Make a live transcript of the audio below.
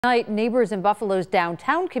Tonight, neighbors in Buffalo's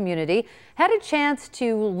downtown community had a chance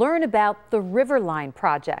to learn about the Riverline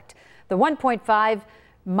Project. The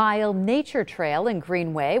 1.5-mile nature trail and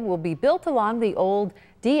greenway will be built along the old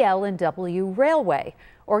DL&W Railway.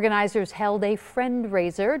 Organizers held a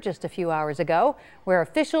fundraiser just a few hours ago, where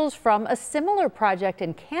officials from a similar project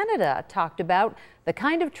in Canada talked about the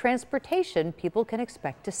kind of transportation people can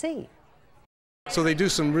expect to see. So they do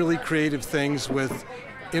some really creative things with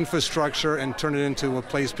infrastructure and turn it into a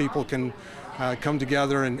place people can come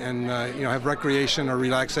together and have recreation or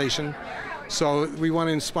relaxation. So we want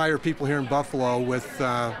to inspire people here in Buffalo with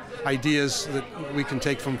ideas that we can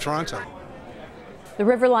take from Toronto. The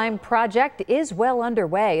Riverline Project is well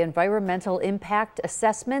underway. Environmental impact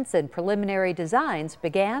assessments and preliminary designs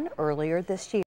began earlier this year.